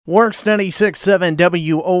Works 96.7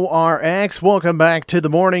 WORX. Welcome back to the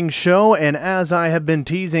morning show. And as I have been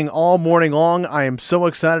teasing all morning long, I am so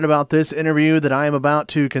excited about this interview that I am about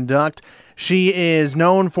to conduct. She is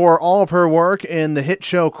known for all of her work in the hit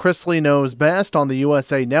show Chrisley Knows Best on the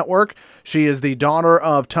USA Network. She is the daughter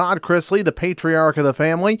of Todd Chrisley, the patriarch of the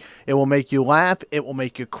family. It will make you laugh. It will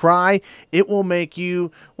make you cry. It will make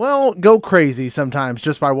you, well, go crazy sometimes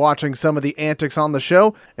just by watching some of the antics on the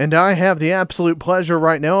show. And I have the absolute pleasure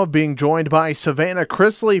right now of being joined by Savannah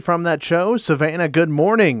Chrisley from that show. Savannah, good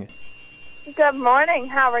morning. Good morning.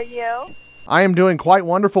 How are you? I am doing quite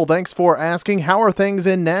wonderful. Thanks for asking. How are things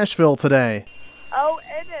in Nashville today? Oh,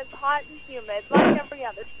 it is hot and humid, like every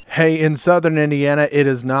other. Hey, in southern Indiana, it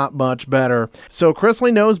is not much better. So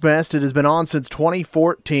Chrisley Knows Best. It has been on since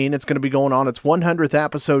 2014. It's going to be going on its 100th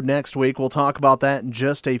episode next week. We'll talk about that in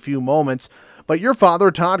just a few moments. But your father,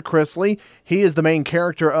 Todd Chrisley, he is the main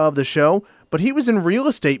character of the show, but he was in real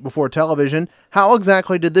estate before television. How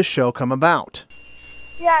exactly did this show come about?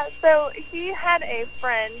 Yeah, so he had a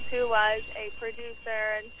friend who was a producer,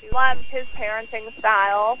 and she loved his parenting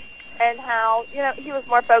style and how, he was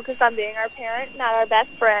more focused on being our parent, not our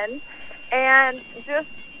best friend. And just,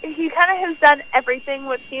 he kind of has done everything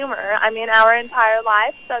with humor. I mean, our entire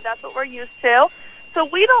life, so that's what we're used to. So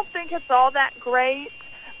we don't think it's all that great,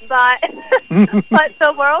 but but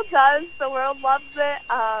the world does. The world loves it.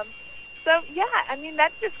 So, yeah, I mean,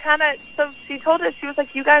 that's just kind of, so she told us, she was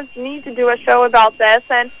like, you guys need to do a show about this.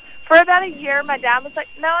 And for about a year, my dad was like,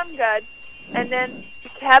 no, I'm good. And then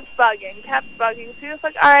kept bugging. So he was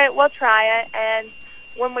like, all right, we'll try it. And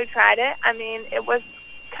when we tried it, I mean, it was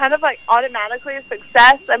kind of like automatically a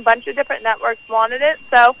success. A bunch of different networks wanted it.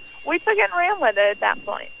 So we took it and ran with it at that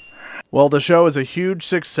point. Well, the show is a huge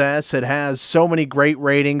success. It has so many great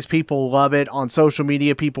ratings. People love it. On social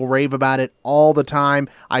media, people rave about it all the time.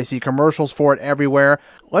 I see commercials for it everywhere.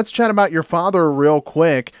 Let's chat about your father real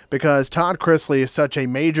quick, because Todd Chrisley is such a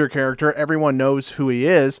major character. Everyone knows who he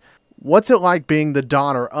is. What's it like being the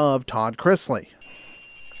daughter of Todd Chrisley?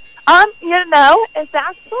 It's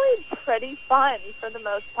actually pretty fun for the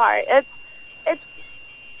most part. It's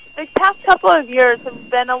the past couple of years have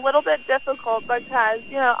been a little bit difficult because,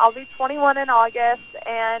 I'll be 21 in August,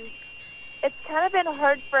 and it's kind of been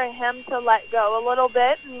hard for him to let go a little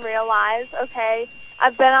bit and realize, okay,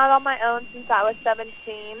 I've been out on my own since I was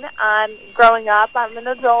 17. I'm growing up. I'm an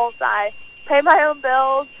adult. I pay my own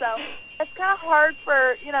bills. So it's kind of hard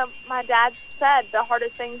for, my dad said the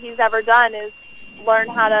hardest thing he's ever done is learn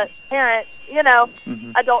how to parent,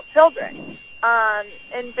 adult children.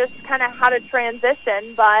 And just kind of how to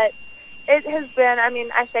transition, but it has been,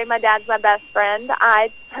 I say my dad's my best friend.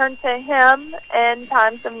 I turn to him in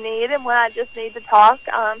times of need, and when I just need to talk,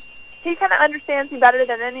 he kind of understands me better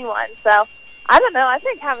than anyone. So, I don't know, I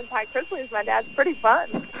think having Todd Chrisley as my dad's pretty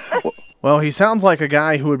fun. Well, he sounds like a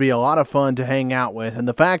guy who would be a lot of fun to hang out with, and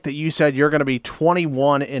the fact that you said you're going to be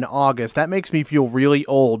 21 in August, that makes me feel really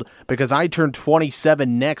old, because I turn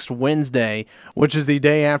 27 next Wednesday, which is the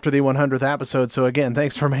day after the 100th episode, so again,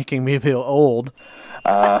 thanks for making me feel old.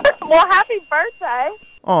 Well, happy birthday.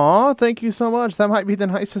 Aw, thank you so much. That might be the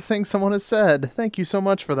nicest thing someone has said. Thank you so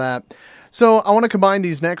much for that. So, I want to combine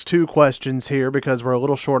these next two questions here, because we're a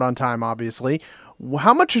little short on time, obviously.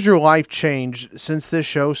 How much has your life changed since this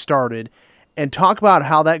show started? And talk about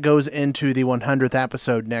how that goes into the 100th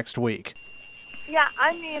episode next week. Yeah,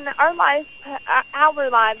 our lives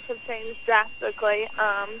have changed drastically.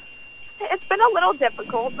 It's been a little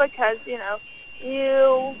difficult because,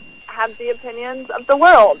 you have the opinions of the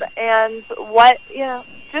world. And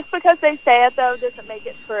just because they say it, though, doesn't make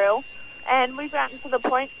it true. And we've gotten to the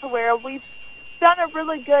point to where we've done a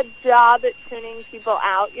really good job at tuning people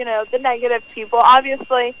out, the negative people.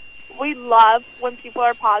 Obviously, we love when people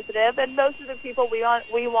are positive, and those are the people we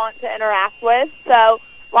want to interact with. So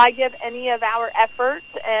why give any of our effort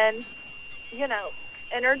and,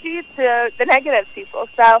 energy to the negative people?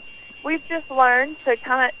 So we've just learned to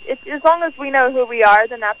as long as we know who we are,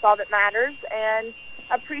 then that's all that matters, and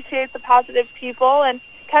appreciate the positive people and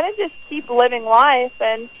kind of just keep living life.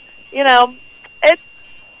 And,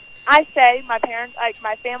 I say my parents,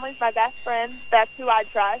 my family's my best friend. That's who I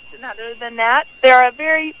trust. And other than that, there are a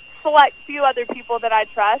very select few other people that I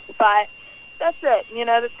trust, but that's it.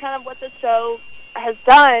 That's kind of what the show has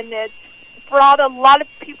done. It's brought a lot of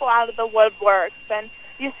people out of the woodworks, and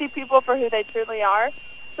you see people for who they truly are.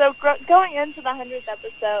 So going into the 100th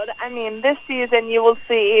episode, this season you will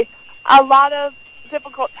see a lot of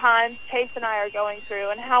difficult times Chase and I are going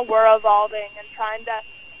through and how we're evolving and trying to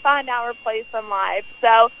find our place in life.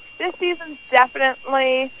 So this season's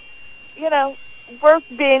definitely, we're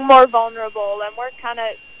being more vulnerable, and we're kind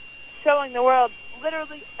of showing the world,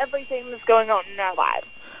 literally everything that's going on in our lives.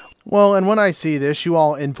 Well, and when I see this, you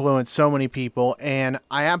all influence so many people, and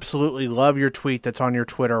I absolutely love your tweet that's on your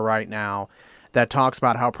Twitter right now that talks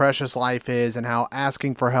about how precious life is and how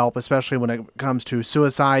asking for help, especially when it comes to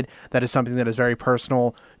suicide, that is something that is very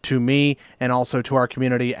personal to me and also to our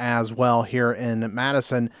community as well here in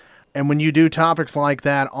Madison. And when you do topics like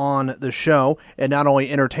that on the show, it not only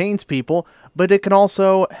entertains people, but it can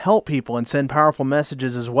also help people and send powerful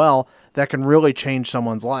messages as well that can really change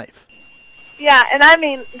someone's life. Yeah, and I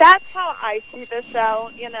mean, that's how I see the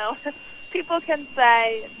show, you know. People can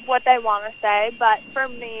say what they want to say, but for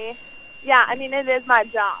me, yeah, I mean, it is my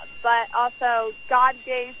job. But also, God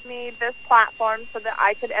gave me this platform so that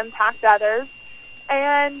I could impact others.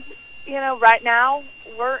 And, you know, right now,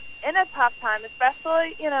 we're in a tough time,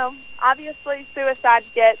 especially, you know, obviously suicide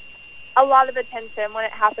gets a lot of attention when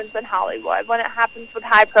it happens in Hollywood, when it happens with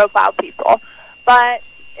high-profile people. But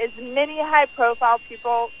as many high-profile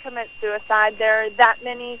people commit suicide, there are that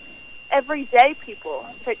many everyday people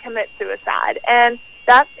that commit suicide. And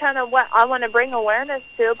that's kind of what I want to bring awareness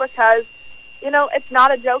to because, you know, it's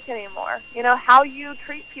not a joke anymore. You know, how you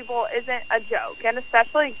treat people isn't a joke, and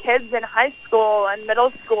especially kids in high school and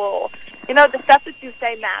middle school. You know, the stuff that you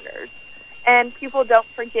say matters, and people don't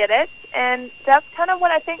forget it. And that's kind of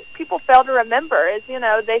what I think people fail to remember is, you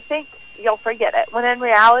know, they think you'll forget it, when in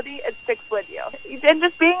reality, it sticks with you. And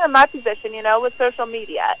just being in my position, you know, with social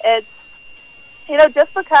media, it's, you know,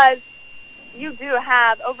 just because you do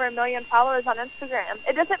have over 1 million followers on Instagram,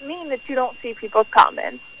 it doesn't mean that you don't see people's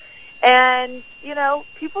comments. And, you know,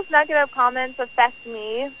 people's negative comments affect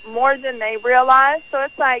me more than they realize. So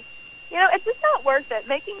it's like, you know, it's just not worth it.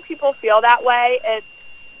 Making people feel that way,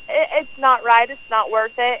 it's not right. It's not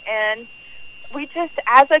worth it. And we just,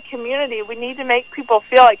 as a community, we need to make people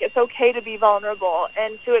feel like it's okay to be vulnerable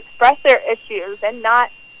and to express their issues and not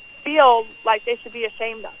feel like they should be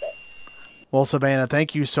ashamed of it. Well, Savannah,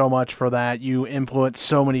 thank you so much for that. You influence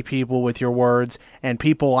so many people with your words, and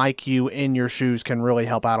people like you in your shoes can really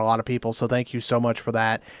help out a lot of people. So thank you so much for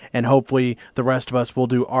that. And hopefully the rest of us will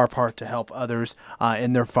do our part to help others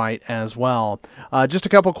in their fight as well. Just a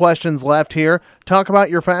couple questions left here. Talk about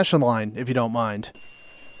your fashion line, if you don't mind.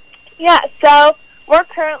 Yeah, so we're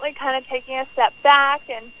currently kind of taking a step back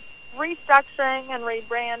and restructuring and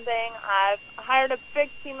rebranding. I've hired a big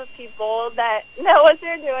team of people that know what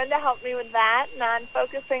they're doing to help me with that, and I'm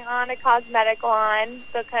focusing on a cosmetic line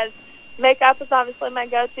because makeup is obviously my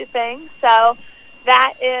go-to thing. So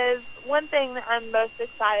that is one thing that I'm most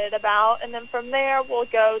excited about. And then from there, we'll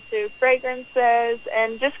go to fragrances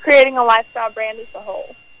and just creating a lifestyle brand as a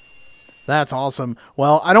whole. That's awesome.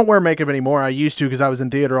 Well, I don't wear makeup anymore. I used to because I was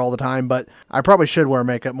in theater all the time, but I probably should wear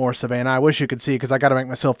makeup more, Savannah. I wish you could see because I got to make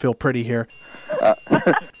myself feel pretty here.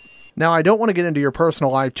 Now, I don't want to get into your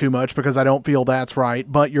personal life too much because I don't feel that's right,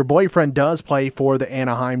 but your boyfriend does play for the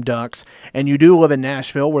Anaheim Ducks, and you do live in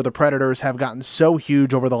Nashville where the Predators have gotten so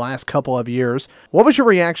huge over the last couple of years. What was your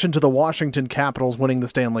reaction to the Washington Capitals winning the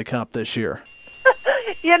Stanley Cup this year?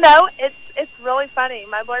 You know, it's really funny.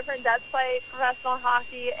 My boyfriend does play professional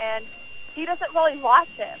hockey, and he doesn't really watch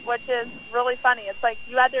it, which is really funny. It's like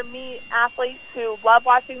you either meet athletes who love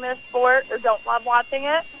watching their sport or don't love watching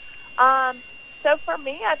it. So for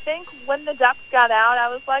me, I think when the Ducks got out, I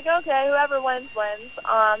was like, okay, whoever wins, wins.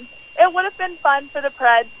 It would have been fun for the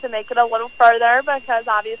Preds to make it a little further because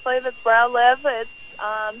obviously that's where I live.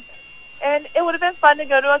 And it would have been fun to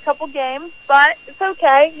go to a couple games, but it's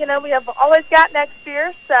okay. You know, we have always got next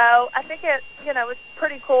year, so I think it's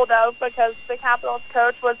pretty cool, though, because the Capitals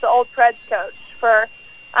coach was the old Preds coach for,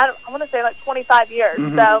 I want to say, like 25 years.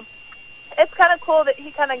 Mm-hmm. So it's kind of cool that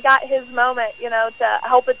he kind of got his moment, you know, to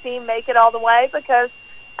help a team make it all the way because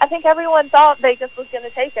I think everyone thought Vegas was going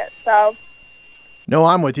to take it, so. No,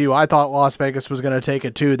 I'm with you. I thought Las Vegas was going to take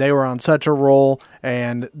it too. They were on such a roll,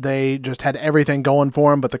 and they just had everything going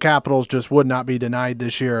for them, but the Capitals just would not be denied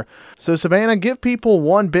this year. So, Savannah, give people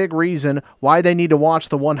one big reason why they need to watch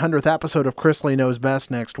the 100th episode of Chrisley Knows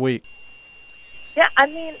Best next week. Yeah, I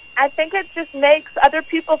mean, I think it just makes other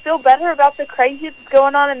people feel better about the crazy that's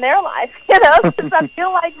going on in their life, you know, because I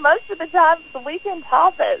feel like most of the time we can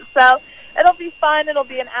top it. So it'll be fun. It'll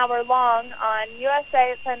be an hour long on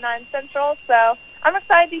USA at 10/9 Central, so I'm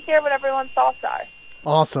excited to hear what everyone's thoughts are.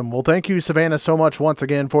 Awesome. Well, thank you, Savannah, so much once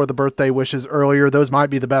again for the birthday wishes earlier. Those might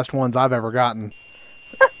be the best ones I've ever gotten.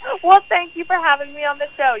 Well, thank you for having me on the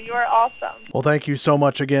show. You are awesome. Well, thank you so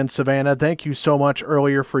much again, Savannah. Thank you so much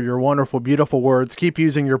earlier for your wonderful, beautiful words. Keep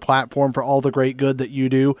using your platform for all the great good that you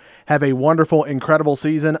do. Have a wonderful, incredible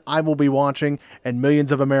season. I will be watching, and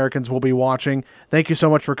millions of Americans will be watching. Thank you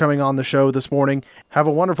so much for coming on the show this morning. Have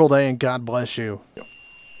a wonderful day, and God bless you.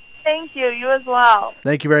 Thank you. You as well.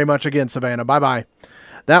 Thank you very much again, Savannah. Bye-bye.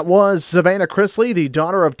 That was Savannah Chrisley, the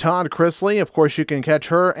daughter of Todd Chrisley. Of course, you can catch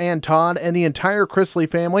her and Todd and the entire Chrisley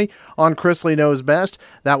family on Chrisley Knows Best.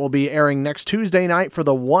 That will be airing next Tuesday night for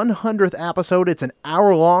the 100th episode. It's an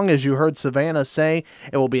hour long, as you heard Savannah say.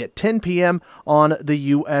 It will be at 10 p.m. on the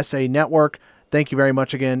USA Network. Thank you very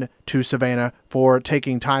much again to Savannah for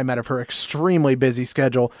taking time out of her extremely busy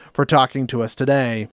schedule for talking to us today.